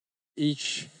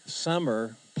each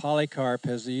summer, Polycarp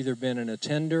has either been an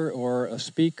attender or a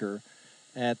speaker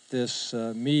at this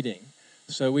meeting.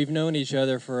 So we've known each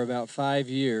other for about 5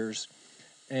 years,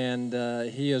 and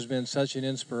he has been such an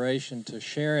inspiration to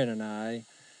Sharon and I,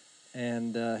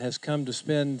 and has come to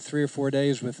spend 3 or 4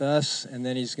 days with us, and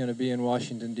then he's going to be in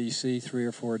Washington, D.C. 3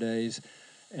 or 4 days.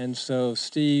 And so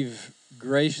Steve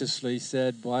graciously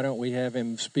said, why don't we have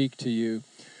him speak to you?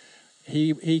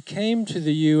 He came to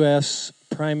the U.S.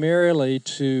 primarily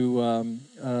to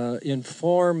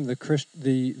inform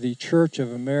the Church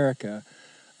of America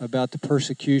about the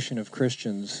persecution of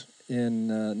Christians in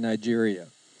Nigeria.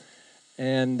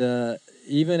 And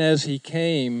even as he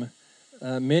came,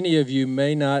 many of you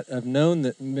may not have known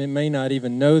that, may not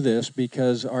even know this,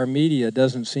 because our media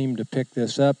doesn't seem to pick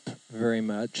this up very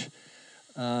much.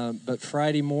 But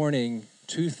Friday morning,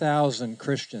 2,000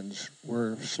 Christians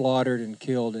were slaughtered and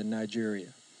killed in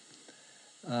Nigeria.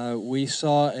 We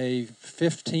saw a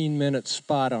 15-minute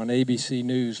spot on ABC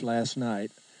News last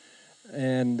night,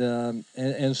 and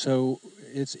so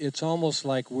it's almost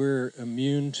like we're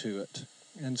immune to it.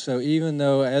 And so even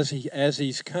though as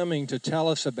he's coming to tell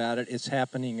us about it, it's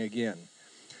happening again.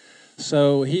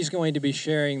 So he's going to be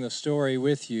sharing the story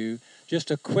with you. Just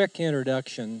a quick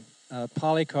introduction.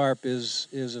 Polycarp is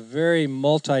a very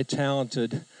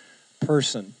multi-talented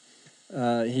person.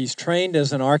 He's trained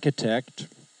as an architect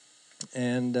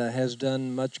and has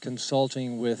done much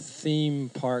consulting with theme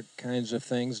park kinds of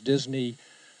things, Disney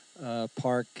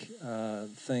park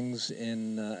things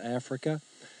in Africa.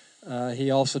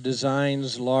 He also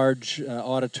designs large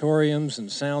auditoriums and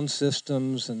sound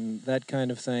systems and that kind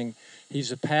of thing.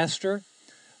 He's a pastor.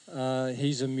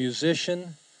 He's a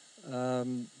musician.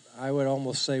 I would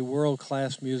almost say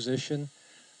world-class musician.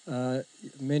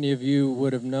 Many of you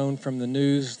would have known from the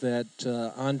news that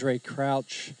Andre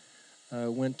Crouch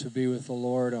went to be with the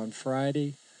Lord on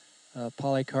Friday.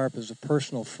 Polycarp is a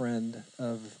personal friend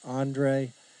of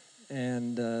Andre,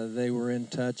 and they were in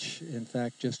touch, in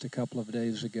fact, just a couple of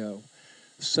days ago.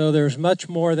 So there's much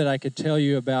more that I could tell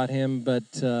you about him,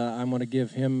 but I'm going to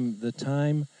give him the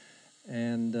time.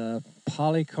 And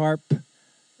Polycarp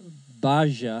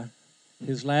Baja,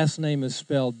 his last name is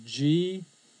spelled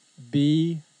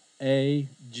Gbaja,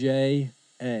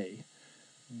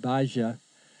 Baja.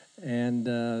 And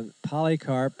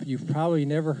Polycarp, you've probably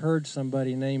never heard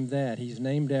somebody named that. He's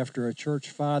named after a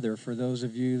church father, for those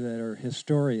of you that are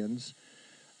historians.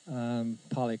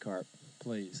 Polycarp,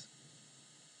 please.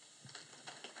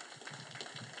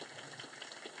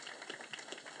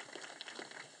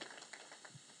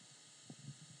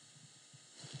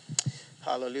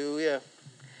 Hallelujah.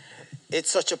 It's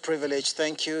such a privilege.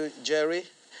 Thank you, Jerry.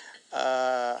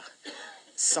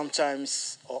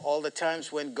 Sometimes, or all the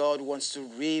times when God wants to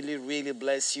really, really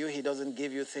bless you, he doesn't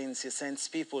give you things. He sends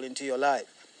people into your life.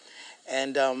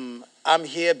 And I'm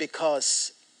here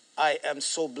because I am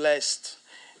so blessed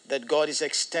that God is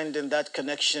extending that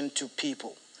connection to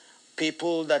people.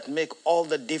 People that make all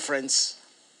the difference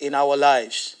in our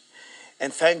lives.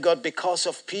 And thank God, because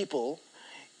of people,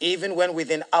 even when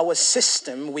within our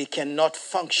system we cannot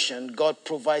function, God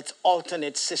provides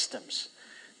alternate systems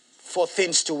for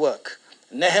things to work.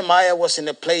 Nehemiah was in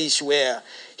a place where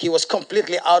he was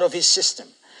completely out of his system.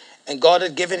 And God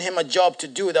had given him a job to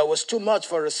do that was too much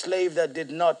for a slave that did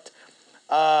not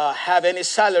have any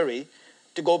salary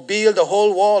to go build the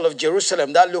whole wall of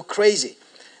Jerusalem. That looked crazy.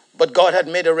 But God had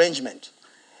made arrangement.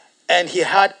 And he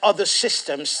had other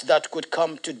systems that could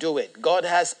come to do it. God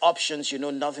has options you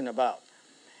know nothing about.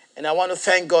 And I want to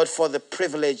thank God for the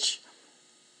privilege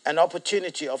and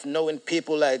opportunity of knowing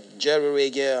people like Jerry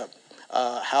Regier,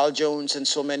 Hal Jones, and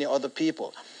so many other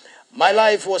people. My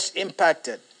life was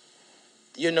impacted,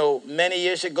 many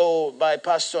years ago by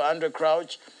Pastor Andre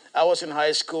Crouch. I was in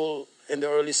high school in the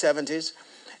early 70s,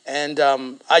 and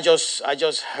I just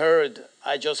heard,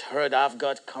 I've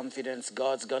got confidence,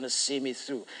 God's going to see me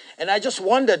through. And I just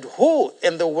wondered, who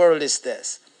in the world is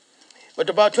this? But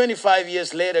about 25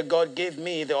 years later, God gave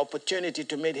me the opportunity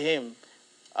to meet him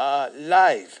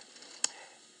live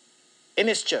in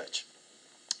his church,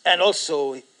 and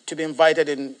also to be invited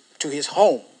into his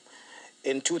home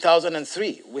in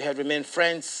 2003. We had remained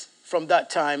friends from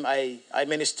that time. I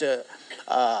minister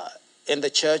in the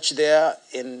church there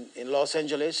in Los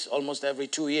Angeles almost every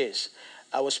 2 years.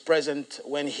 I was present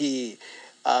when he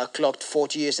clocked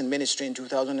 40 years in ministry in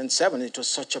 2007. It was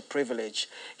such a privilege.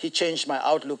 He changed my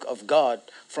outlook of God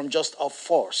from just a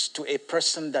force to a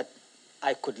person that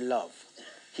I could love.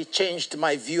 He changed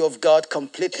my view of God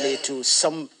completely to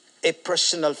a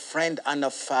personal friend and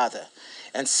a father,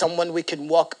 and someone we can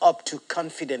walk up to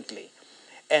confidently.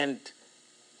 And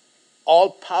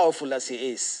all powerful as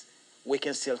he is, we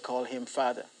can still call him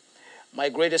Father. My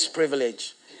greatest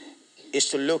privilege is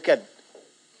to look at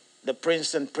the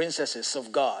princes and princesses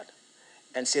of God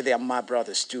and say they are my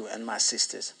brothers too and my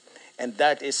sisters. And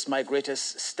that is my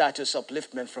greatest status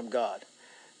upliftment from God,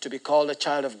 to be called a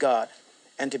child of God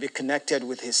and to be connected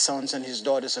with his sons and his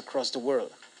daughters across the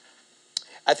world.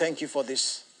 I thank you for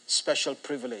this special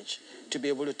privilege to be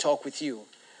able to talk with you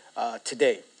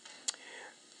today.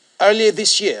 Earlier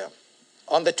this year,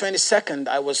 on the 22nd,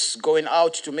 I was going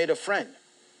out to meet a friend.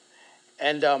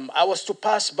 And I was to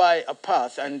pass by a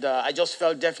path, and I just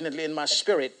felt definitely in my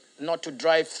spirit not to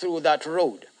drive through that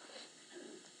road.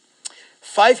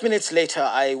 5 minutes later,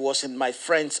 I was in my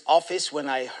friend's office when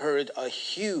I heard a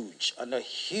huge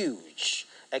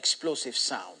explosive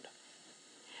sound.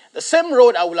 The same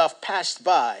road I would have passed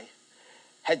by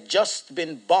had just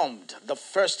been bombed. The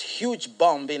first huge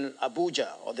bomb in Abuja,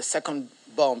 or the second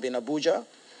bomb in Abuja.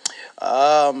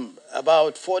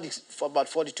 About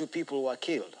 42 people were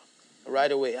killed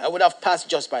right away. I would have passed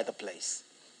just by the place.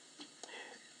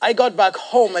 I got back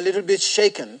home a little bit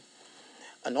shaken,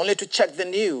 and only to check the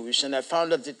news, and I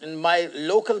found out that in my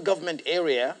local government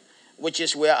area, which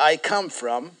is where I come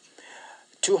from,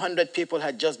 200 people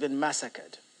had just been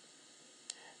massacred.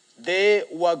 They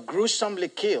were gruesomely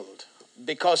killed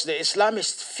because the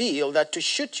Islamists feel that to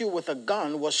shoot you with a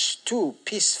gun was too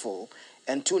peaceful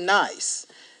and too nice.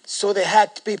 So they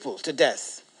hacked people to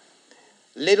death.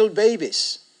 Little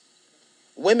babies,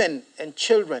 women and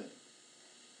children.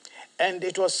 And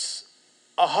it was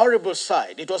a horrible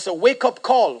sight. It was a wake-up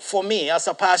call for me as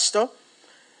a pastor.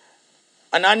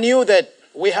 And I knew that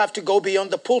we have to go beyond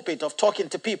the pulpit of talking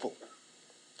to people.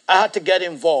 I had to get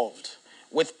involved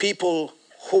with people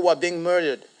who were being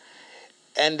murdered.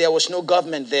 And there was no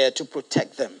government there to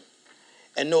protect them.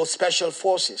 And no special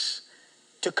forces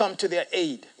to come to their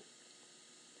aid.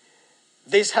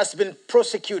 This has been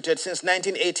prosecuted since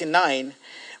 1989,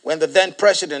 when the then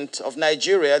president of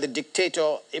Nigeria, the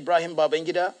dictator Ibrahim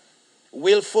Babangida,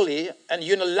 willfully and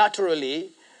unilaterally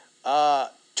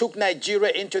took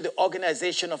Nigeria into the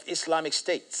Organization of Islamic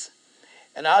States,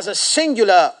 and has a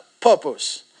singular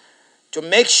purpose to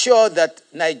make sure that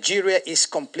Nigeria is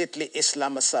completely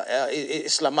Islamized.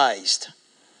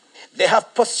 They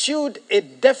have pursued a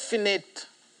definite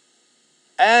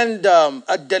and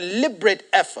a deliberate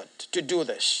effort to do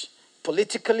this,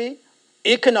 politically,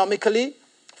 economically,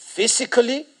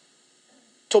 physically,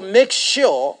 to make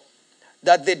sure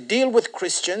that they deal with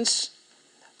Christians,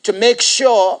 to make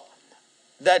sure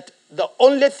that the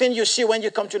only thing you see when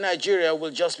you come to Nigeria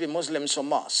will just be Muslims or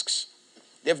mosques.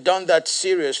 They've done that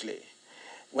seriously.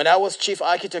 When I was chief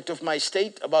architect of my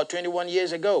state about 21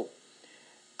 years ago,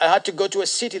 I had to go to a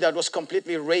city that was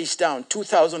completely razed down.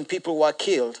 2,000 people were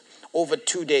killed over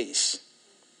 2 days.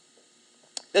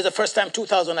 There's the first time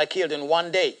 2,000 are killed in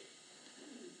one day.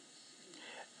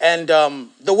 And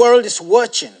the world is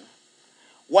watching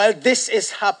while this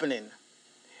is happening.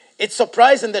 It's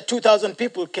surprising that 2,000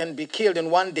 people can be killed in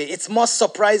one day. It's more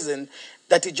surprising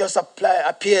that it just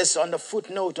appears on the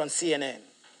footnote on CNN.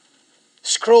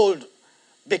 Scrolled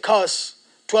because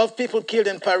 12 people killed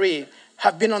in Paris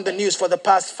have been on the news for the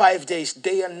past 5 days,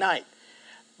 day and night.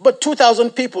 But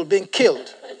 2,000 people being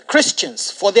killed, Christians,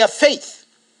 for their faith,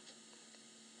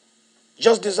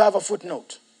 just deserve a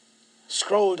footnote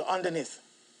scrolled underneath.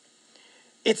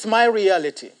 It's my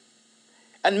reality.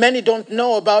 And many don't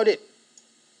know about it.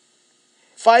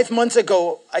 5 months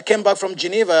ago, I came back from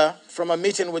Geneva from a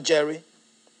meeting with Jerry.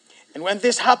 And when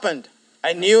this happened,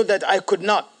 I knew that I could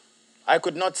not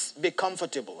be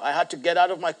comfortable. I had to get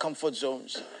out of my comfort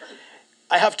zones.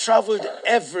 I have traveled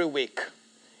every week.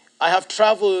 I have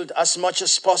traveled as much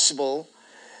as possible,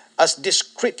 as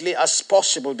discreetly as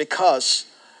possible, because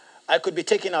I could be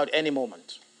taken out any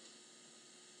moment.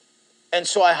 And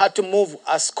so I had to move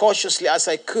as cautiously as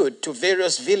I could to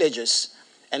various villages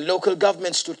and local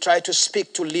governments to try to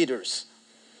speak to leaders.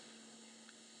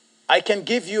 I can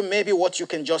give you maybe what you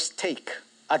can just take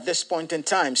at this point in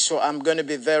time. So I'm going to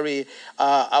be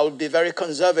I will be very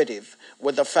conservative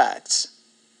with the facts.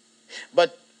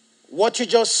 But what you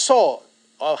just saw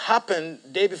or happened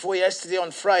day before yesterday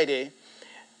on Friday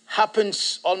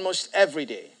happens almost every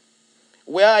day.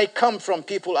 Where I come from,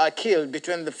 people are killed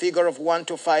between the figure of 1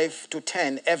 to 5 to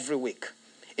 10 every week.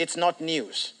 It's not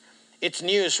news. It's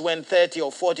news when 30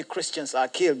 or 40 Christians are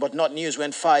killed, but not news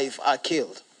when 5 are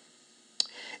killed.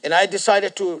 And I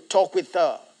decided to talk with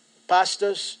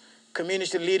pastors,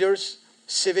 community leaders,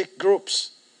 civic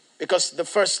groups, because the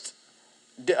first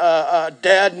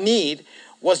their need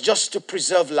was just to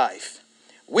preserve life.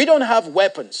 We don't have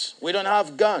weapons. We don't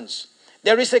have guns.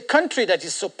 There is a country that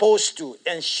is supposed to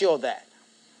ensure that.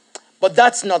 But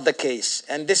that's not the case,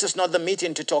 and this is not the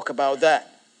meeting to talk about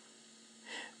that.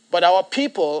 But our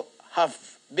people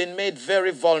have been made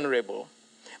very vulnerable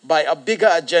by a bigger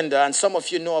agenda, and some of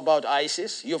you know about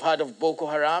ISIS. You've heard of Boko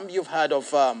Haram. You've heard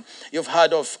of Al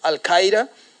Qaeda.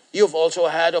 You've also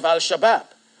heard of Al Shabaab.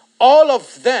 All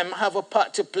of them have a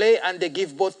part to play, and they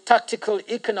give both tactical,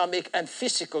 economic, and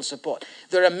physical support.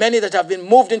 There are many that have been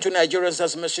moved into Nigeria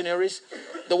as mercenaries.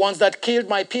 The ones that killed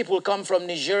my people come from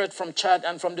Niger, from Chad,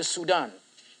 and from the Sudan.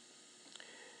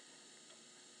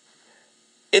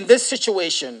 In this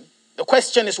situation, the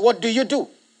question is, what do you do?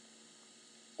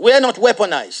 We are not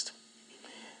weaponized.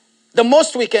 The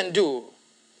most we can do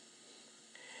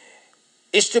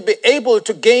is to be able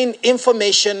to gain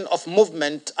information of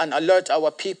movement and alert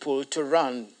our people to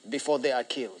run before they are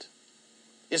killed.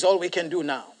 Is all we can do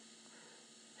now.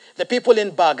 The people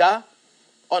in Baga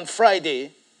on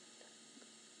Friday,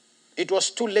 it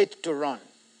was too late to run.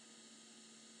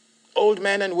 Old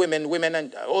men and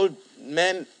women, old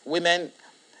men, women,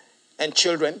 and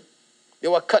children, they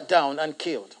were cut down and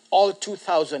killed. All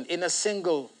 2,000 in a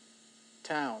single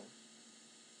town.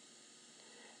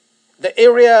 The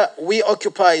area we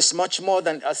occupy is much more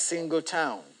than a single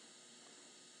town.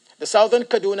 The southern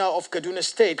Kaduna of Kaduna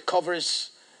State covers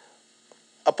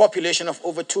a population of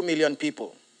over 2 million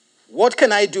people. What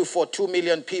can I do for 2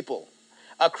 million people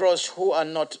across who are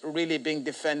not really being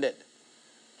defended?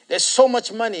 There's so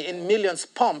much money in millions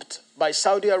pumped by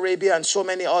Saudi Arabia and so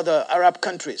many other Arab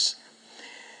countries.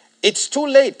 It's too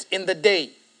late in the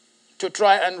day to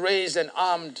try and raise an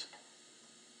armed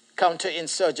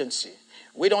counterinsurgency.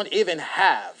 We don't even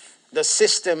have the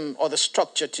system or the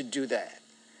structure to do that.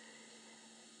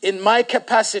 In my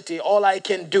capacity, all I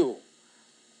can do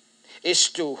is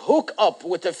to hook up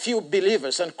with a few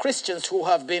believers and Christians who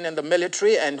have been in the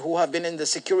military and who have been in the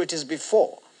securities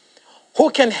before, who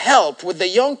can help with the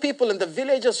young people in the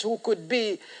villages who could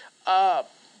be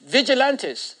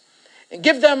vigilantes, and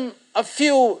give them a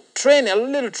few training, a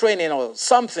little training or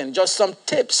something, just some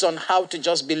tips on how to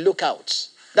just be lookouts.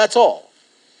 That's all.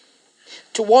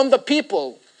 To warn the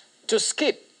people to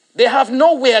skip. They have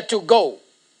nowhere to go.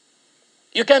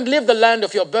 You can leave the land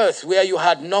of your birth where you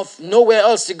had nowhere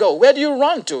else to go. Where do you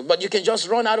run to? But you can just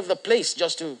run out of the place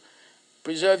just to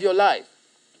preserve your life.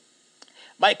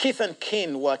 My kith and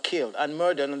kin were killed and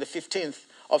murdered on the 15th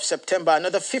of September.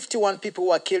 Another 51 people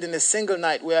were killed in a single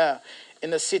night in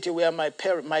the city where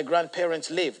my grandparents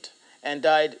lived and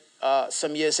died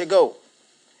some years ago.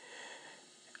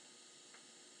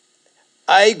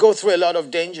 I go through a lot of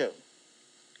danger.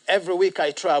 Every week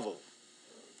I travel,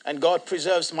 and God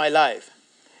preserves my life.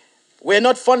 We're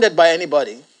not funded by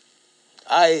anybody.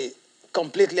 I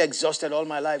completely exhausted all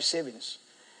my life savings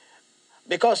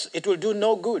because it will do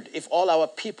no good if all our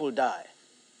people die.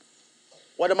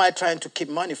 What am I trying to keep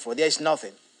money for? There is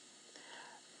nothing.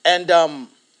 And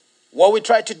what we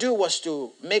tried to do was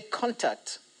to make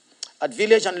contact at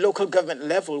village and local government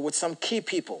level with some key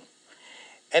people.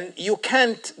 And you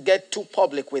can't get too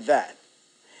public with that.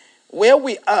 Where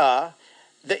we are,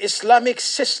 the Islamic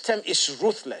system is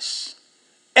ruthless.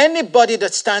 Anybody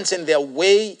that stands in their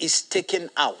way is taken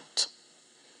out.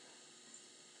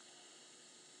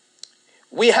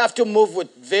 We have to move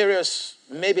with various,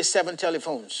 maybe 7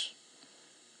 telephones,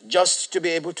 just to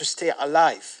be able to stay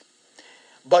alive.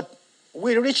 But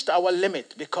we reached our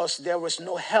limit because there was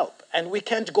no help. And we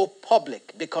can't go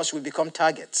public because we become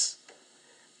targets.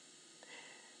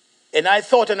 And I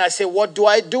thought, and I said, what do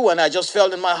I do? And I just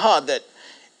felt in my heart that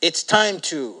it's time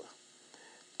to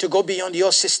go beyond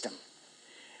your system.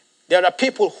 There are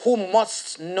people who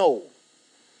must know.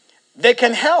 They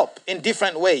can help in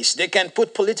different ways. They can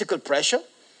put political pressure.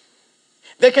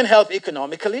 They can help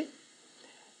economically.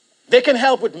 They can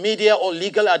help with media or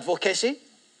legal advocacy.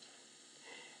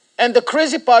 And the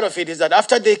crazy part of it is that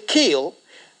after they kill,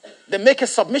 they make a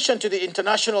submission to the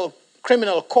International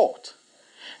Criminal Court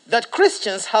that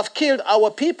Christians have killed our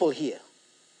people here.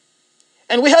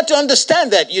 And we had to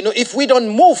understand that, if we don't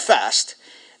move fast,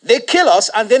 they kill us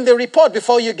and then they report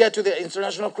before you get to the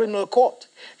International Criminal Court.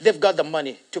 They've got the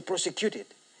money to prosecute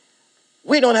it.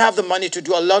 We don't have the money to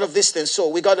do a lot of these things, so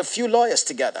we got a few lawyers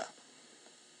together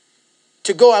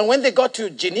to go. And when they got to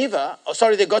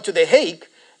they got to The Hague,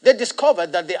 they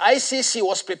discovered that the ICC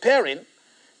was preparing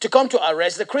to come to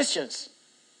arrest the Christians.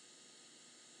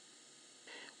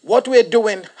 What we're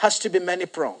doing has to be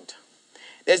many-pronged.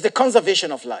 There's the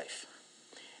conservation of life.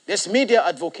 There's media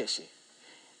advocacy.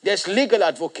 There's legal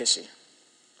advocacy.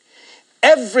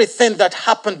 Everything that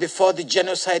happened before the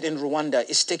genocide in Rwanda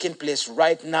is taking place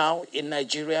right now in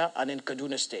Nigeria and in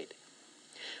Kaduna State.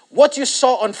 What you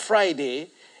saw on Friday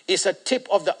is a tip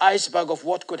of the iceberg of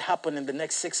what could happen in the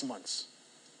next 6 months.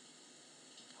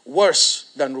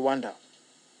 worse than Rwanda.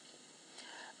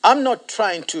 I'm not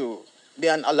trying to be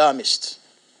an alarmist.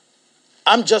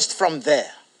 I'm just from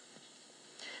there.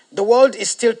 The world is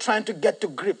still trying to get to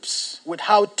grips with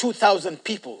how 2,000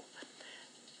 people,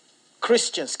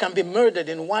 Christians, can be murdered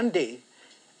in one day.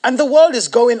 And the world is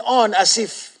going on as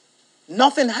if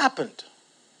nothing happened.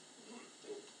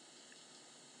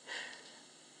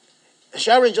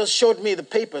 Sharon just showed me the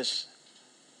papers.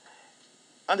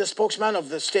 And the spokesman of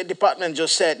the State Department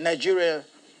just said Nigeria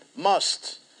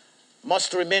must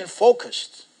remain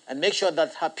focused and make sure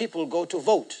that her people go to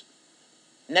vote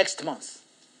next month.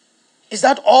 Is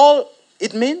that all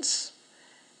it means?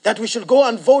 That we should go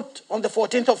and vote on the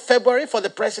 14th of February for the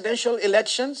presidential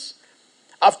elections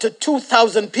after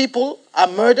 2,000 people are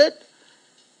murdered?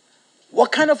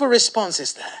 What kind of a response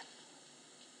is that?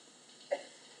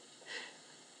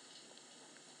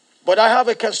 But I have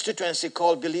a constituency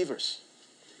called believers.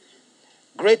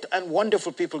 Great and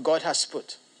wonderful people God has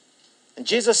put. And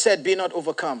Jesus said, be not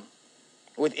overcome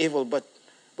with evil, but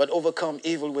overcome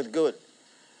evil with good.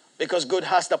 Because good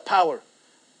has the power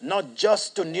not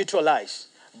just to neutralize,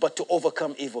 but to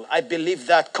overcome evil. I believe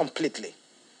that completely.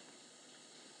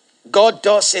 God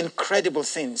does incredible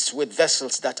things with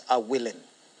vessels that are willing.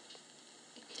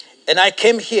 And I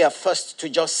came here first to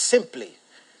just simply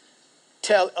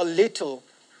tell a little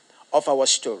of our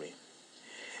story.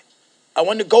 I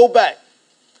want to go back,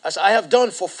 as I have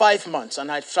done for 5 months,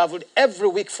 and I traveled every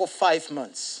week for 5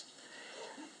 months.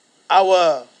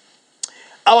 Our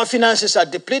finances are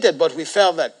depleted, but we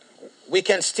felt that we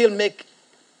can still make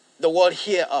the world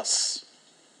hear us.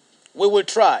 We will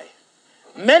try.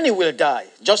 Many will die,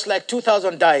 just like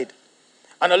 2,000 died,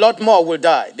 and a lot more will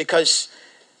die, because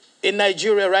in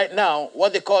Nigeria right now,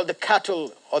 what they call the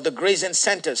cattle or the grazing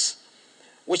centers,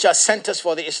 which are centers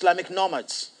for the Islamic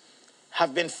nomads,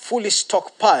 have been fully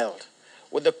stockpiled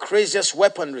with the craziest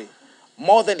weaponry,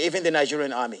 more than even the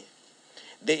Nigerian army.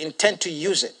 They intend to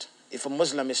use it if a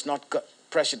Muslim is not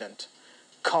president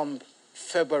come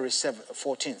February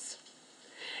 14th.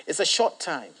 It's a short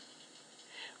time.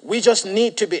 We just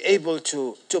need to be able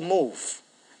to move,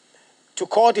 to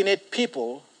coordinate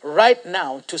people right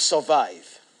now to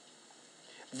survive.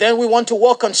 Then we want to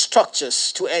work on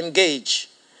structures to engage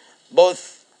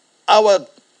both our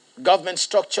government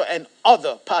structure and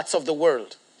other parts of the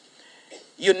world.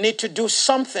 You need to do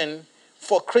something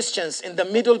for Christians in the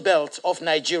middle belt of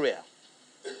Nigeria.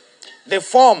 They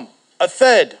form a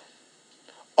third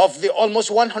of the almost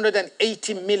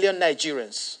 180 million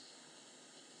Nigerians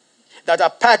that are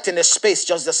packed in a space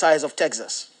just the size of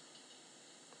Texas.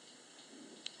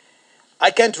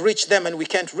 I can't reach them, and we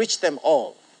can't reach them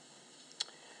all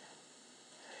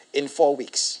in 4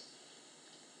 weeks.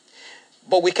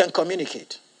 But we can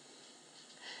communicate.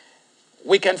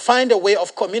 We can find a way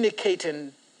of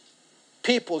communicating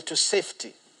people to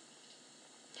safety.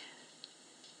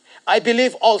 I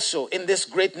believe also in this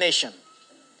great nation,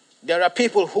 there are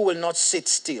people who will not sit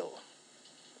still,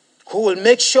 who will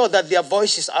make sure that their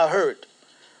voices are heard.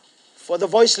 For the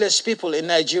voiceless people in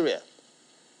Nigeria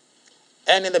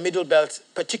and in the Middle Belt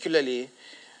particularly,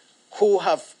 who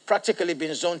have practically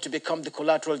been zoned to become the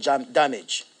collateral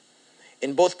damage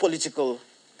in both political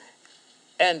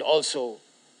and also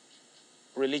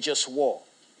religious war.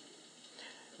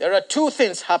 There are two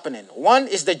things happening. One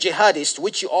is the jihadists,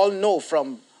 which you all know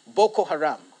from Boko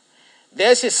Haram.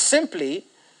 Theirs is simply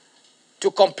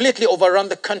to completely overrun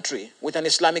the country with an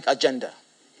Islamic agenda.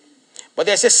 But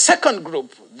there's a second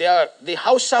group. They are the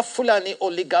Hausa Fulani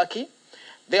oligarchy.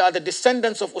 They are the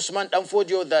descendants of Usman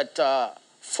Danfodio that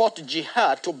fought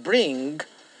jihad to bring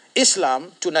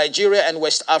Islam to Nigeria and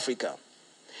West Africa.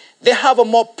 They have a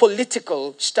more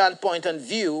political standpoint and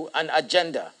view and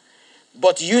agenda,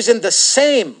 but using the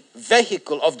same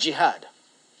vehicle of jihad.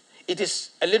 It is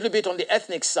a little bit on the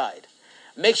ethnic side.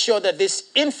 Make sure that these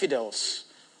infidels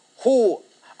who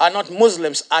are not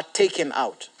Muslims are taken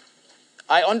out.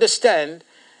 I understand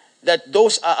that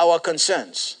those are our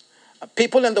concerns.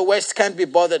 People in the West can't be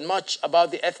bothered much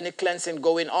about the ethnic cleansing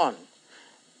going on,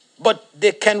 but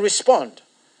they can respond.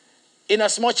 In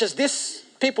as much as these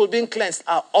people being cleansed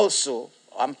are also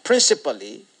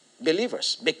principally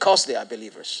believers, because they are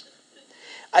believers.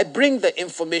 I bring the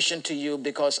information to you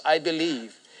because I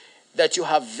believe that you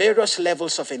have various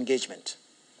levels of engagement.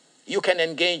 You can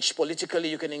engage politically,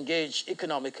 you can engage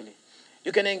economically,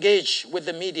 you can engage with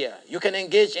the media, you can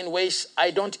engage in ways I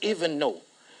don't even know.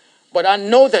 But I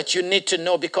know that you need to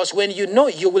know, because when you know,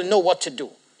 you will know what to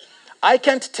do. I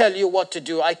can't tell you what to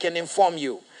do. I can inform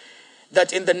you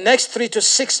that in the next 3 to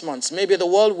 6 months, maybe the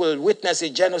world will witness a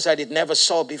genocide it never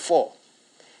saw before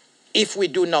if we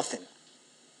do nothing.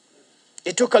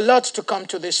 It took a lot to come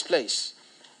to this place.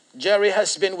 Jerry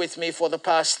has been with me for the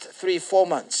past 3-4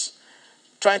 months,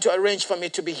 trying to arrange for me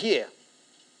to be here.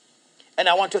 And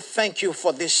I want to thank you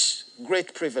for this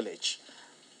great privilege.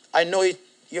 I know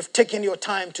you've taken your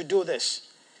time to do this,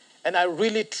 and I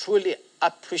really, truly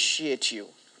appreciate you.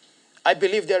 I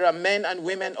believe there are men and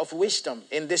women of wisdom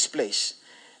in this place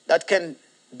that can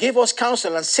give us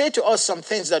counsel and say to us some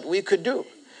things that we could do.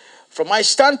 From my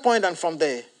standpoint and from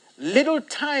the little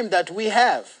time that we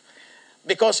have,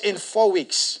 because in 4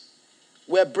 weeks,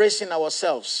 we're bracing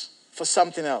ourselves for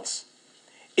something else.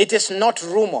 It is not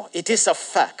rumor, it is a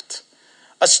fact.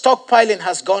 A stockpiling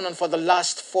has gone on for the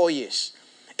last 4 years.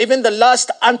 Even the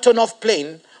last Antonov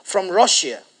plane from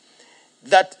Russia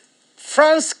that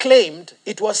France claimed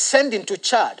it was sending to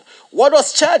Chad. What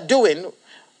was Chad doing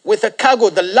with a cargo,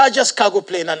 the largest cargo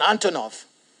plane, an Antonov,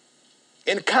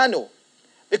 in Kano?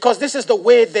 Because this is the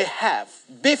way they have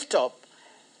beefed up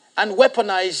and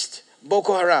weaponized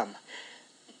Boko Haram.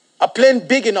 A plane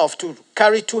big enough to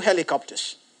carry 2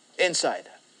 helicopters inside,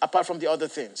 apart from the other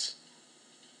things.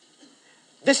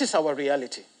 This is our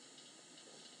reality.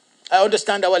 I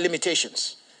understand our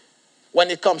limitations when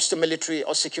it comes to military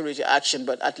or security action,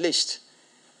 but at least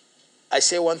I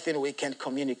say one thing: we can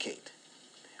communicate.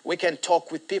 We can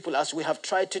talk with people as we have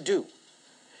tried to do.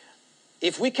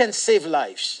 If we can save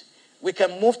lives, we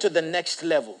can move to the next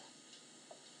level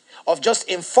of just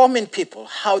informing people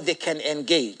how they can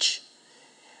engage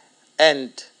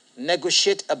and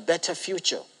negotiate a better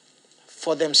future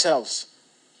for themselves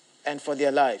and for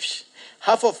their lives.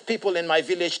 Half of people in my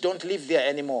village don't live there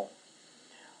anymore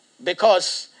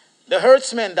because the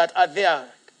herdsmen that are there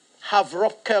have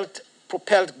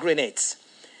rocket-propelled grenades.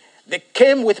 They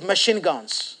came with machine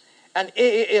guns and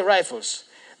AAA rifles.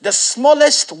 The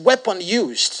smallest weapon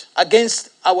used against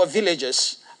our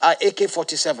villagers are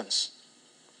AK-47s.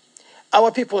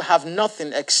 Our people have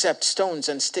nothing except stones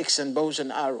and sticks and bows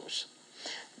and arrows.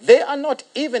 They are not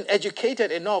even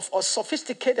educated enough or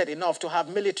sophisticated enough to have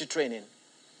military training.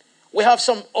 We have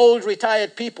some old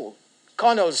retired people,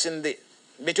 colonels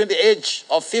between the age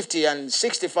of 50 and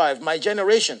 65, my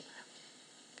generation.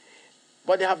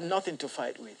 But they have nothing to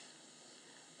fight with.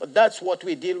 But that's what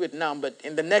we deal with now. But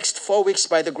in the next 4 weeks,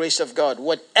 by the grace of God,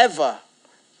 whatever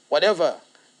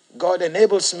God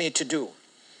enables me to do,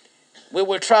 we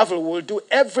will travel, we will do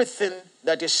everything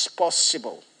that is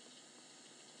possible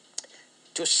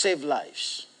to save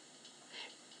lives.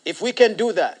 If we can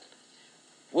do that,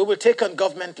 we will take on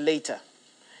government later.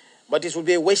 But it will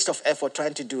be a waste of effort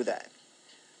trying to do that.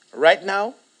 Right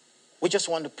now, we just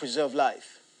want to preserve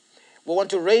life. We want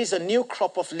to raise a new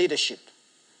crop of leadership.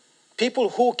 People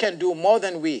who can do more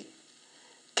than we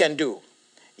can do.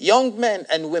 Young men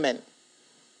and women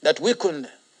that we can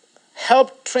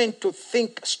help train to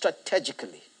think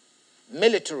strategically,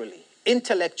 militarily,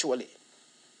 intellectually,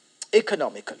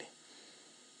 economically.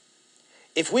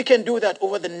 If we can do that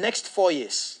over the next 4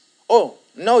 years, oh,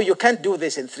 no, you can't do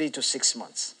this in 3 to 6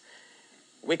 months.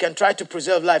 We can try to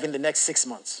preserve life in the next 6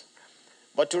 months.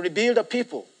 But to rebuild a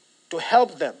people, to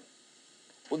help them,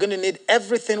 we're going to need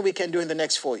everything we can do in the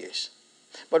next 4 years.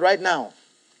 But right now,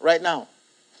 we're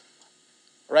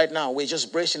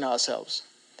just bracing ourselves.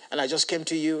 And I just came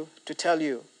to you to tell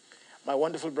you, my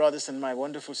wonderful brothers and my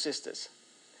wonderful sisters,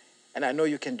 and I know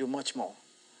you can do much more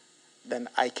than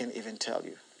I can even tell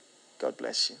you. God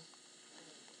bless you.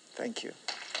 Thank you.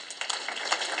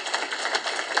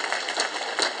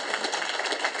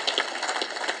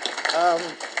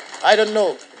 I don't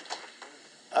know.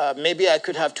 Maybe I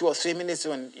could have 2 or 3 minutes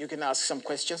when you can ask some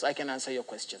questions. I can answer your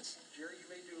questions. Jerry, you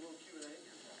may do a little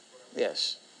Q&A.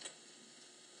 Yes.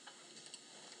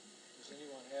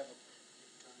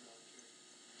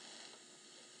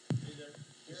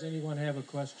 Does anyone have a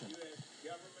question? Do you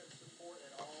have government support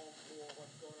at all for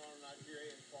what's going on in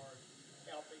Nigeria as far as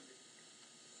helping?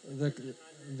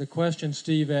 The question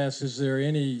Steve asked, is there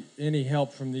any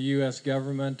help from the U.S.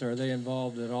 government? Are they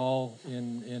involved at all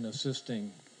in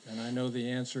assisting? And I know the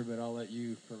answer, but I'll let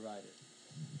you provide it.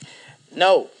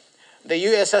 No. The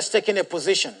U.S. has taken a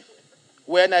position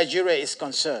where Nigeria is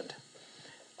concerned.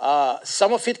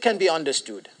 Some of it can be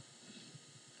understood.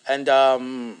 And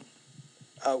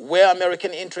where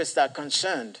American interests are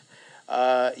concerned,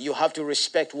 you have to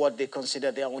respect what they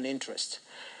consider their own interest.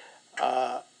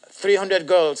 300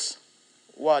 girls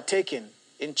were taken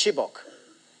in Chibok.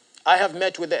 I have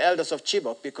met with the elders of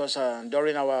Chibok because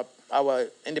during our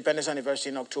independence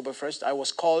anniversary on October 1st, I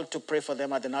was called to pray for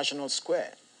them at the National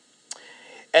Square.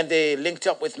 And they linked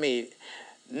up with me.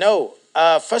 No,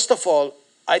 first of all,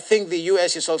 I think the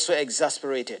U.S. is also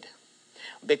exasperated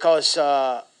because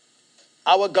our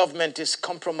government is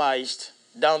compromised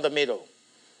down the middle.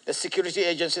 The security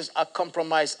agencies are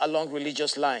compromised along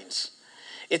religious lines.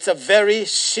 It's a very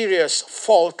serious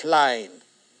fault line.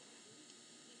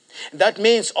 That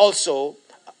means also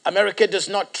America does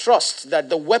not trust that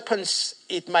the weapons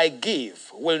it might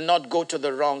give will not go to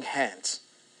the wrong hands.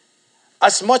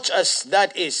 As much as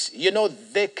that is,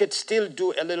 they could still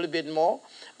do a little bit more.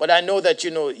 But I know that,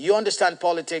 you understand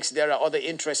politics. There are other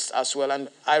interests as well, and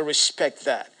I respect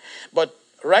that. But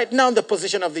right now, the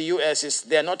position of the U.S. is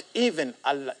they've not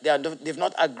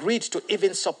agreed to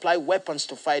even supply weapons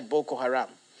to fight Boko Haram.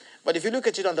 But if you look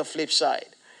at it on the flip side,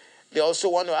 they also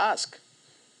want to ask.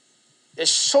 There's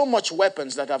so much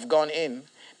weapons that have gone in.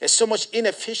 There's so much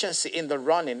inefficiency in the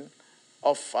running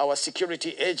of our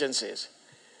security agencies.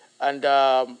 And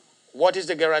what is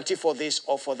the guarantee for this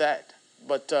or for that?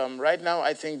 But right now,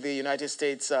 I think the United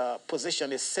States'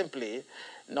 position is simply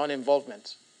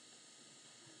non-involvement.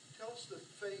 Tell us the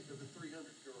fate of the 300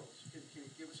 girls. Can you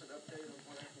give us an update on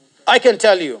what happened with that? I can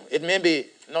tell you. It may be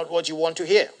not what you want to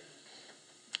hear.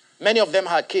 Many of them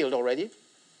are killed already.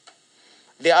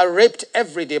 They are raped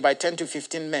every day by 10 to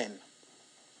 15 men.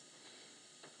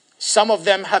 Some of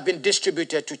them have been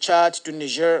distributed to Chad, to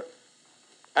Niger,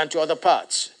 and to other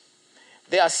parts.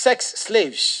 They are sex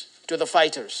slaves to the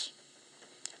fighters.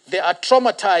 They are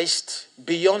traumatized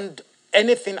beyond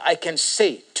anything I can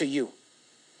say to you.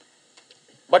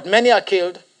 But many are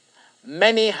killed.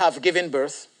 Many have given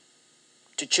birth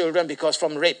to children because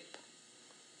from rape.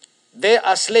 They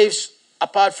are slaves.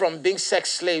 Apart from being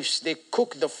sex slaves, they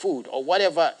cook the food or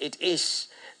whatever it is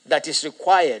that is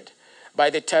required by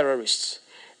the terrorists.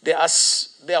 They are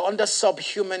under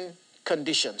subhuman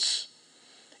conditions.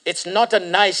 It's not a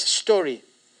nice story.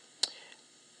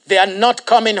 They are not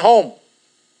coming home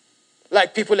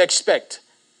like people expect.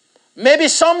 Maybe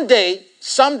someday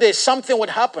something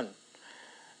would happen.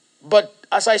 But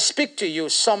as I speak to you,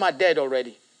 some are dead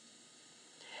already.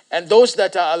 And those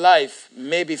that are alive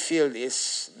maybe feel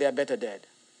they're better dead.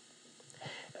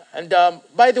 And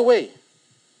by the way,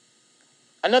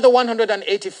 another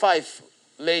 185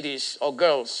 ladies or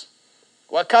girls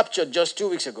were captured just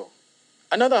 2 weeks ago.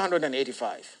 Another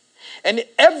 185. And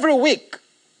every week,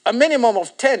 a minimum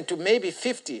of 10 to maybe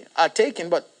 50 are taken,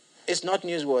 but it's not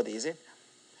newsworthy, is it?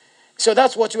 So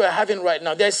that's what we are having right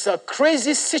now. There's a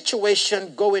crazy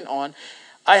situation going on.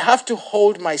 I have to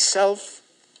hold myself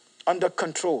under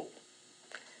control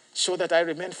so that I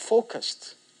remain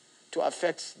focused to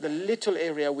affect the little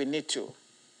area we need to.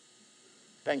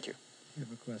 Thank you. We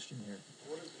have a question here.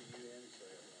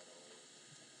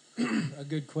 What does the UN say about all of this? A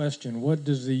good question. What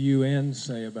does the UN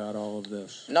say about all of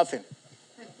this? Nothing.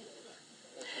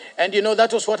 And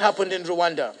that was what happened in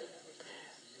Rwanda.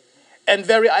 And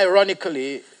very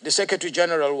ironically, the Secretary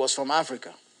General was from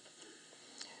Africa.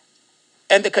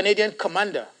 And the Canadian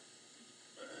commander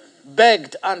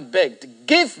begged and begged,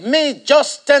 give me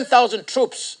just 10,000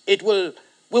 troops. We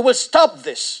will stop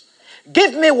this.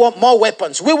 Give me more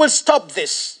weapons. We will stop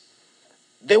this.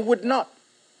 They would not.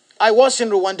 I was in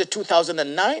Rwanda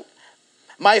 2009.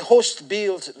 My host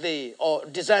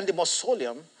designed the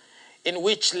mausoleum in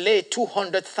which lay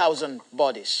 200,000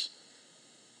 bodies.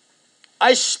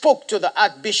 I spoke to the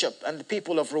Archbishop and the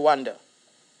people of Rwanda.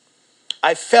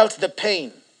 I felt the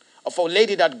pain of a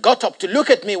lady that got up to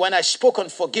look at me when I spoke on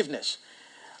forgiveness,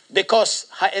 because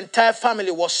her entire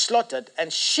family was slaughtered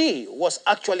and she was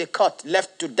actually caught,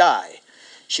 left to die.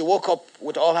 She woke up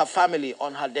with all her family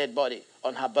on her dead body,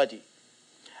 on her body.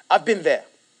 I've been there.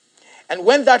 And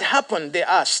when that happened, they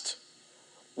asked,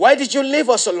 why did you leave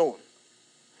us alone?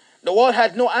 The world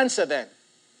had no answer then.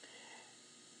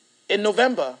 In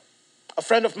November, a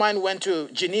friend of mine went to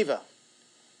Geneva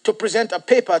to present a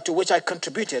paper to which I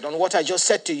contributed on what I just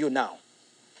said to you now.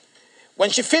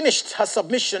 When she finished her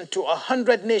submission to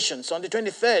 100 nations on the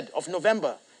 23rd of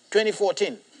November,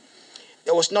 2014,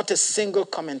 there was not a single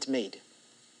comment made.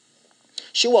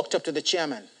 She walked up to the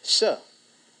chairman. Sir,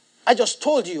 I just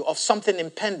told you of something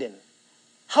impending.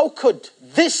 How could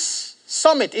this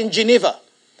summit in Geneva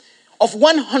of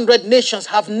 100 nations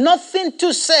have nothing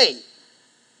to say?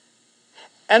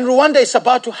 And Rwanda is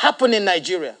about to happen in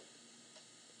Nigeria.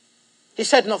 He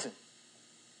said nothing.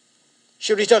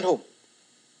 She returned home.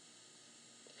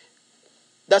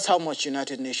 That's how much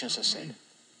United Nations has said.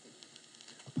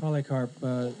 Polycarp,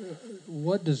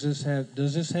 what does this have?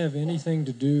 Does this have anything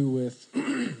to do with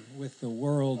with the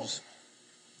world's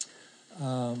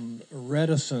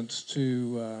reticence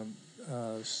to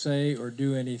say or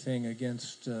do anything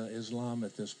against Islam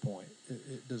at this point?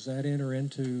 Does that enter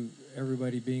into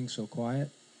everybody being so quiet?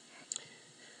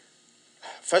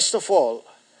 First of all,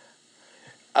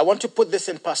 I want to put this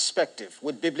in perspective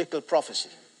with biblical prophecy.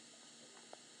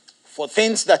 For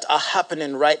things that are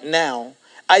happening right now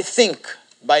I think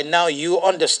by now you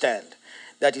understand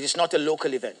that it is not a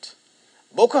local event.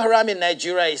 Boko Haram in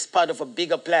Nigeria is part of a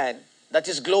bigger plan that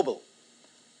is global.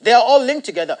 They are all linked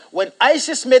together. When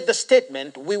ISIS made the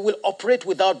statement, we will operate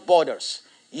without borders,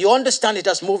 you understand it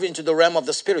has moved into the realm of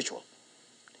the spiritual.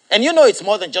 And you know it's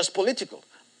more than just political.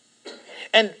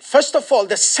 And first of all,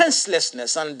 the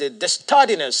senselessness and the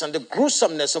sturdiness and the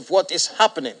gruesomeness of what is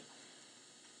happening.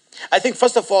 I think,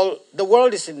 first of all, the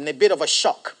world is in a bit of a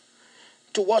shock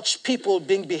to watch people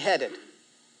being beheaded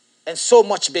and so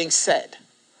much being said.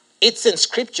 It's in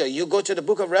Scripture. You go to the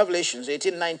book of Revelations,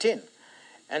 18:19,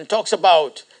 and talks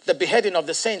about the beheading of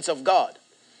the saints of God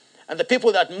and the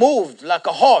people that moved like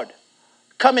a horde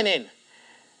coming in.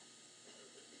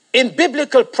 In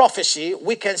biblical prophecy,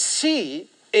 we can see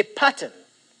a pattern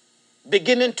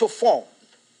beginning to form.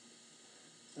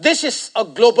 This is a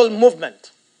global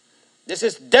movement. This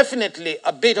is definitely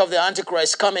a bit of the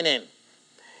Antichrist coming in.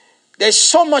 There's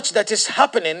so much that is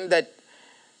happening that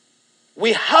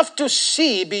we have to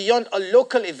see beyond a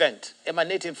local event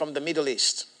emanating from the Middle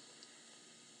East.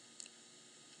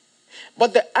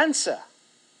 But the answer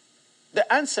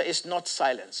is not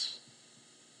silence.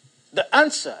 The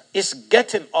answer is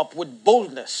getting up with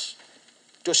boldness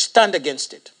to stand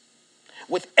against it.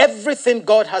 With everything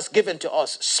God has given to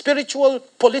us, spiritual,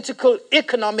 political,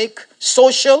 economic,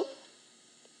 social,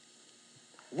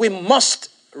 we must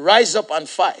rise up and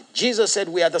fight. Jesus said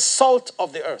we are the salt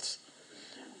of the earth.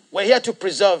 We're here to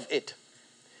preserve it.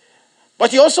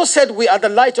 But he also said we are the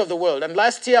light of the world. And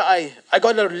last year I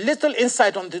got a little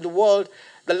insight onto the world,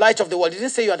 the light of the world. He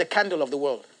didn't say you are the candle of the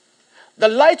world. The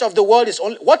light of the world is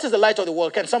only, what is the light of the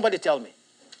world? Can somebody tell me?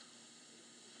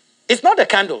 It's not a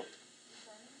candle.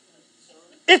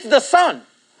 It's the sun.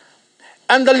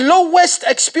 And the lowest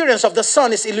experience of the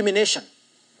sun is illumination.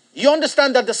 You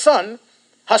understand that the sun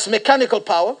has mechanical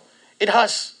power. It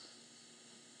has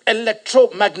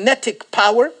electromagnetic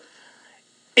power.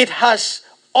 It has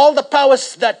all the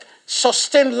powers that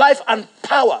sustain life and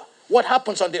power what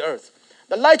happens on the earth.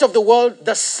 The light of the world,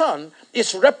 the sun,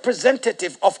 is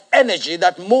representative of energy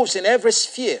that moves in every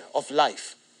sphere of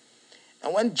life.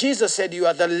 And when Jesus said you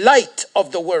are the light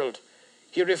of the world,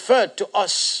 he referred to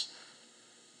us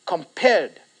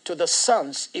compared to the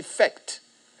sun's effect.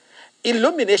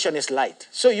 Illumination is light.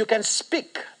 So you can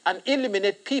speak and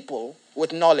illuminate people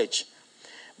with knowledge.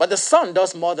 But the sun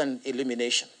does more than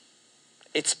illumination.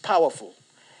 It's powerful.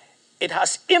 It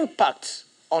has impact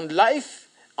on life,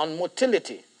 on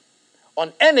motility,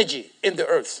 on energy in the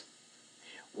earth.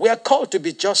 We are called to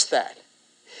be just that.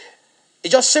 It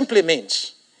just simply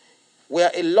means we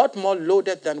are a lot more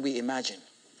loaded than we imagine.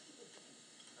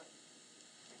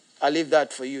 I leave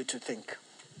that for you to think.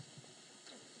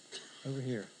 Over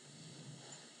here.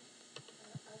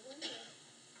 I wonder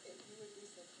if you would be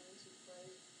so kind to pray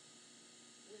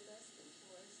with us and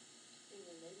for us in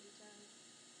your native tongue.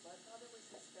 My father was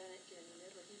Hispanic, and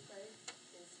whenever he prayed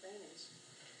in Spanish,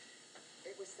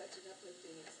 it was such an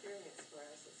uplifting experience for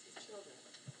us as his children.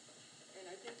 And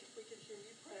I think if we could hear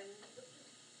you praying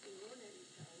in your native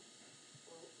tongue,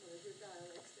 or one of your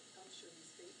dialects that I'm sure you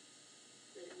speak,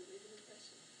 that it would leave an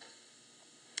impression.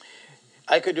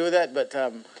 I could do that, but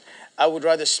I would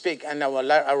rather speak, and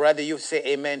I'd rather you say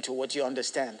amen to what you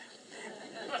understand.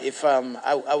 If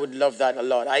I would love that a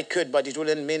lot. I could, but it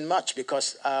wouldn't mean much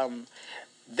because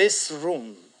this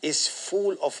room is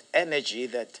full of energy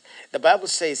that the Bible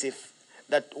says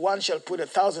that one shall put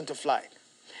 1,000 to flight,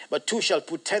 but two shall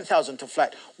put 10,000 to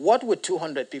flight. What would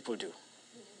 200 people do?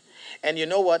 And you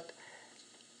know what?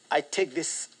 I take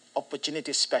this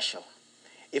opportunity special.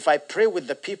 If I pray with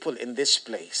the people in this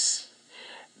place,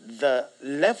 the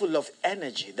level of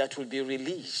energy that will be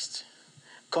released,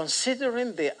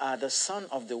 considering they are the sun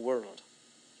of the world,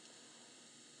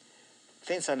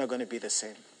 things are not going to be the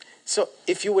same. So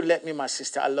if you would let me, my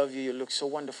sister, I love you. You look so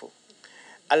wonderful.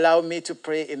 Allow me to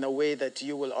pray in a way that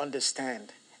you will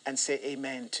understand and say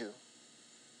amen to.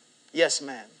 Yes,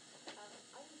 ma'am.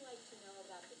 I would like to know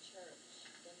about the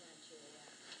church in Nigeria.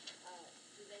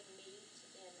 Do they meet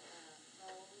in a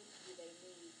home? Do they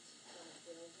meet in a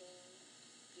building?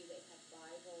 Do they have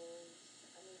Bibles?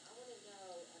 I mean, I want to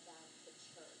know about the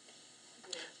church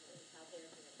spiritually, how they're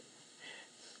doing.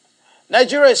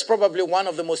 Nigeria is probably one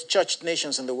of the most churched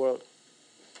nations in the world,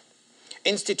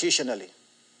 institutionally.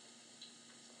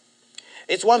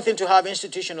 It's one thing to have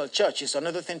institutional church. It's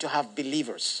another thing to have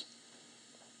believers.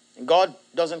 God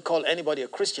doesn't call anybody a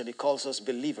Christian. He calls us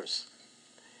believers.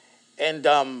 And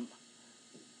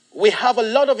we have a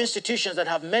lot of institutions that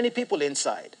have many people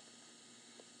inside.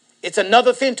 It's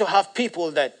another thing to have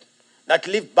people that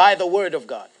live by the word of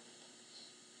God.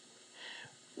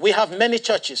 We have many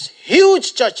churches,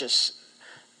 huge churches,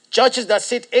 Churches that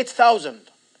sit 8,000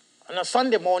 on a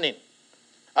Sunday morning,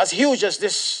 as huge as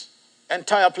this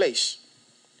entire place.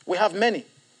 We have many.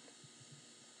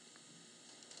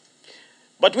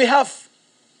 But we have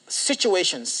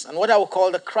situations and what I would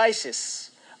call the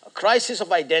crisis. A crisis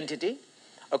of identity,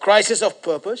 a crisis of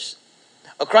purpose,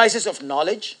 a crisis of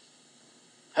knowledge.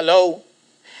 Hello?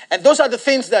 And those are the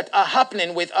things that are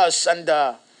happening with us. And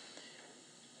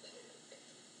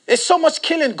there's so much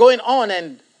killing going on.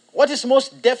 And what is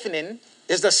most deafening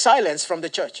is the silence from the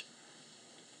church.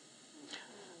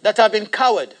 That have been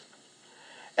cowed.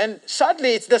 And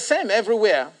sadly, it's the same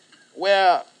everywhere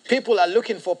where people are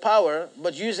looking for power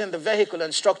but using the vehicle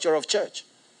and structure of church.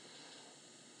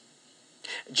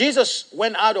 Jesus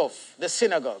went out of the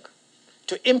synagogue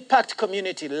to impact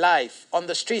community life on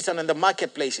the streets and in the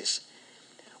marketplaces.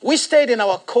 We stayed in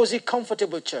our cozy,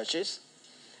 comfortable churches.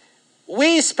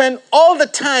 We spent all the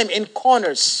time in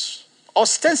corners,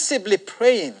 ostensibly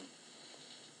praying.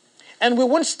 And we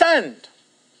wouldn't stand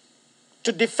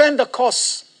to defend the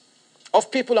cause of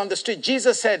people on the street.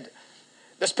 Jesus said,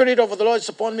 "The Spirit of the Lord is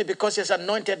upon me because He has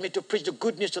anointed me to preach the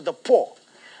good news to the poor."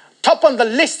 Top on the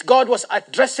list, God was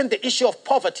addressing the issue of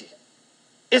poverty.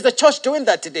 Is the church doing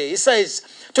that today? He says,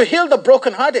 to heal the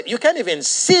brokenhearted. You can't even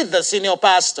see the senior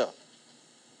pastor.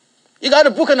 You got to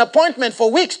book an appointment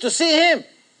for weeks to see him.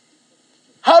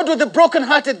 How do the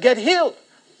brokenhearted get healed?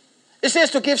 It says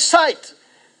to give sight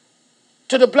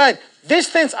to the blind. These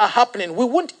things are happening. We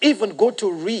won't even go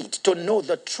to read to know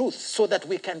the truth so that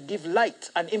we can give light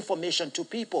and information to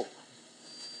people.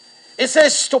 It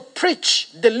says to preach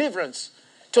deliverance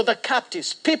to the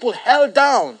captives, people held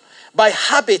down by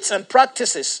habits and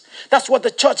practices. That's what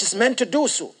the church is meant to do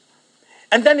so.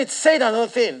 And then it said another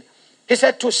thing. He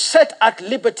said to set at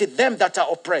liberty them that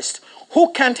are oppressed,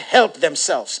 who can't help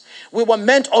themselves. We were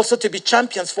meant also to be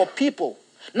champions for people,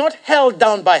 not held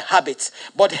down by habits,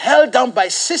 but held down by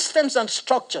systems and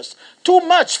structures. Too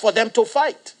much for them to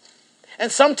fight.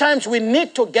 And sometimes we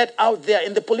need to get out there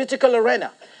in the political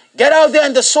arena, get out there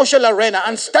in the social arena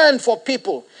and stand for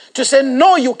people to say,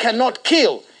 no, you cannot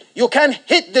kill. You can't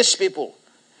hit these people.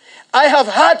 I have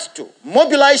had to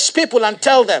mobilize people and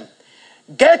tell them,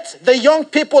 get the young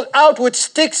people out with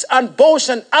sticks and bows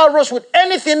and arrows, with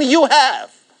anything you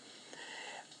have.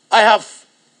 I have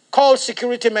called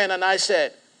security men and I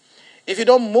said, if you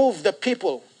don't move the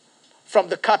people from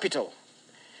the capital,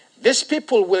 these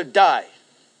people will die,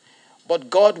 but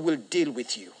God will deal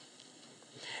with you.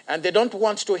 And they don't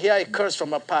want to hear a curse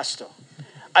from a pastor.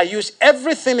 I use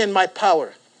everything in my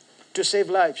power to save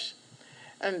lives.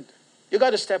 And you got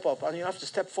to step up and you have to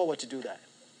step forward to do that.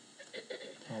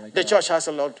 The church has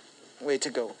a long way to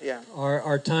go. Yeah.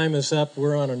 Our time is up.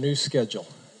 We're on a new schedule.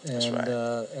 And, That's right.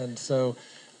 And so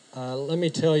let me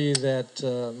tell you that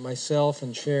myself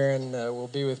and Sharon will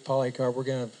be with Polycarp. We're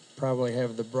going to probably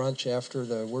have the brunch after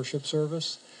the worship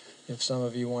service. If some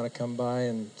of you want to come by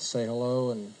and say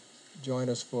hello and join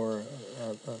us for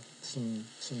some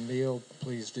meal,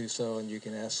 please do so, and you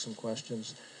can ask some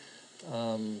questions.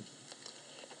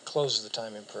 Close the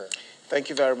time in prayer. Thank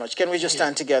you very much. Can we just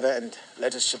stand together and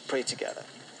let us pray together?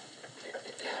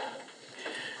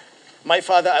 My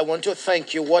Father, I want to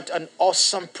thank you. What an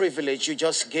awesome privilege you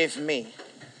just gave me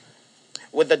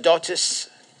with the daughters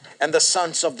and the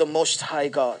sons of the Most High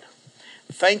God.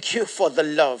 Thank you for the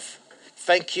love.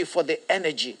 Thank you for the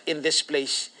energy in this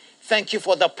place. Thank you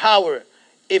for the power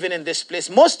even in this place.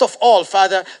 Most of all,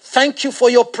 Father, thank you for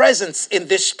your presence in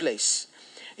this place.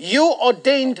 You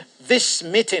ordained this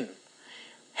meeting.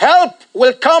 Help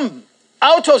will come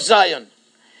out of Zion.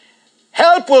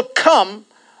 Help will come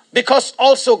because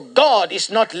also God is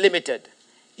not limited.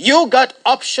 You got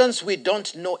options we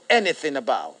don't know anything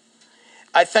about.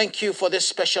 I thank you for this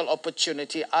special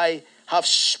opportunity. I have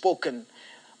spoken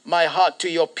my heart to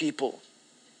your people.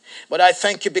 But I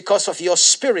thank you because of your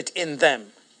spirit in them.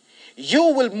 You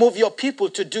will move your people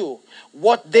to do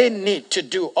what they need to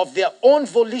do of their own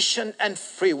volition and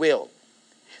free will.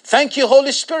 Thank you,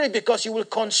 Holy Spirit, because you will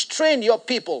constrain your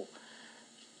people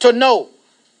to know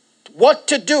what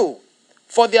to do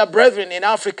for their brethren in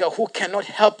Africa who cannot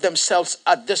help themselves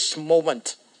at this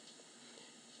moment.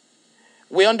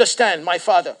 We understand, my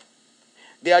Father,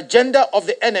 the agenda of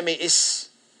the enemy is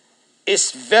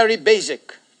very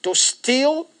basic: to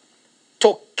steal,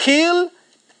 to kill,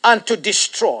 and to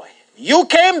destroy. You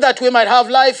came that we might have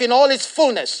life in all its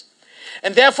fullness.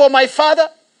 And therefore, my Father,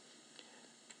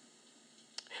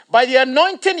 by the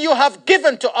anointing you have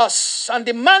given to us and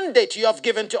the mandate you have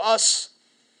given to us,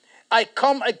 I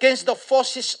come against the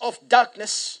forces of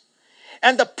darkness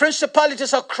and the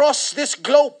principalities across this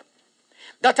globe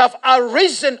that have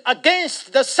arisen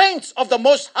against the saints of the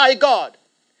Most High God.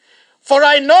 For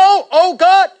I know, O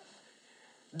God,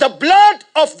 the blood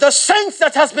of the saints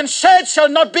that has been shed shall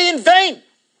not be in vain.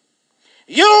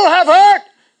 You have heard,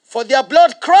 for their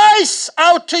blood cries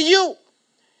out to you.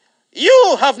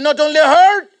 You have not only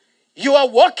heard, you are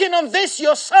working on this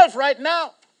yourself right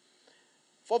now.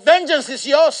 For vengeance is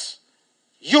yours.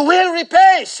 You will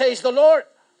repay, says the Lord.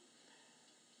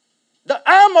 The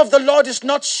arm of the Lord is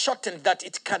not shortened that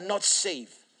it cannot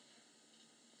save.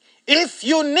 If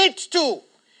you need to,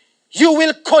 you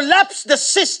will collapse the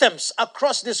systems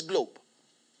across this globe.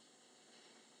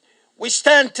 We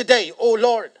stand today, O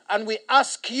Lord, and we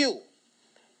ask you,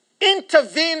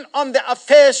 intervene on the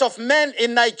affairs of men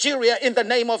in Nigeria in the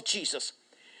name of Jesus.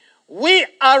 We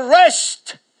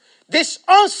arrest this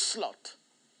onslaught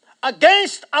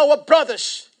against our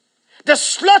brothers, the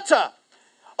slaughter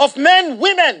of men,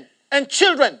 women, and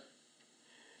children.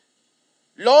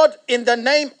 Lord, in the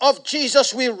name of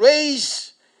Jesus, we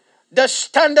raise the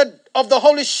standard of the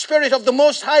Holy Spirit of the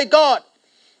Most High God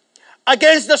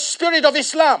against the spirit of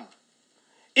Islam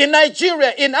in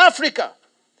Nigeria, in Africa,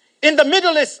 in the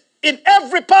Middle East, in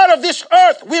every part of this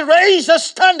earth. We raise a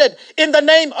standard in the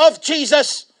name of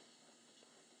Jesus.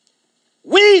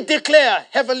 We declare,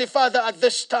 Heavenly Father, at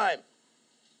this time,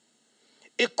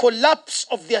 a collapse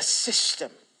of their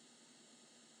system.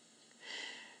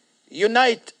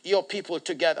 Unite your people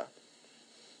together.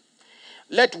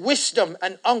 Let wisdom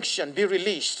and unction be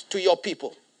released to your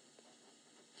people.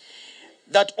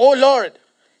 That, O Lord,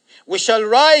 we shall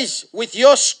rise with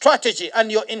your strategy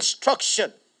and your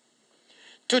instruction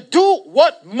to do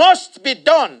what must be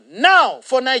done now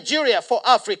for Nigeria, for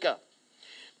Africa.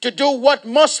 To do what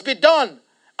must be done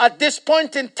at this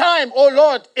point in time, O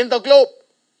Lord, in the globe.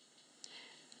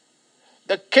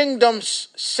 The kingdom's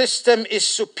system is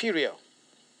superior.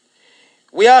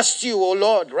 We ask you, O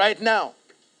Lord, right now,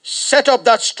 set up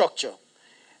that structure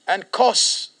and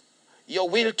cause your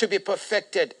will to be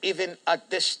perfected even at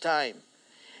this time.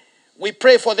 We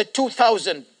pray for the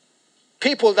 2,000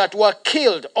 people that were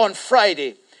killed on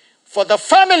Friday, for the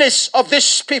families of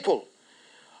these people,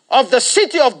 of the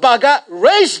city of Baga,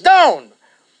 raised down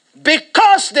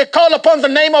because they call upon the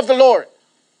name of the Lord.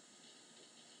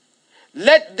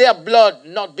 Let their blood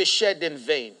not be shed in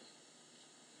vain.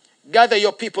 Gather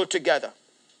your people together.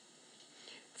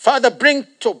 Father, bring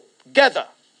together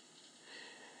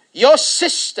your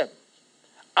system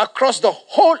across the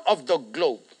whole of the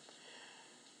globe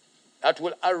that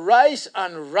will arise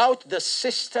and rout the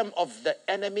system of the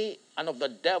enemy and of the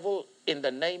devil in the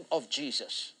name of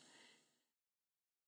Jesus.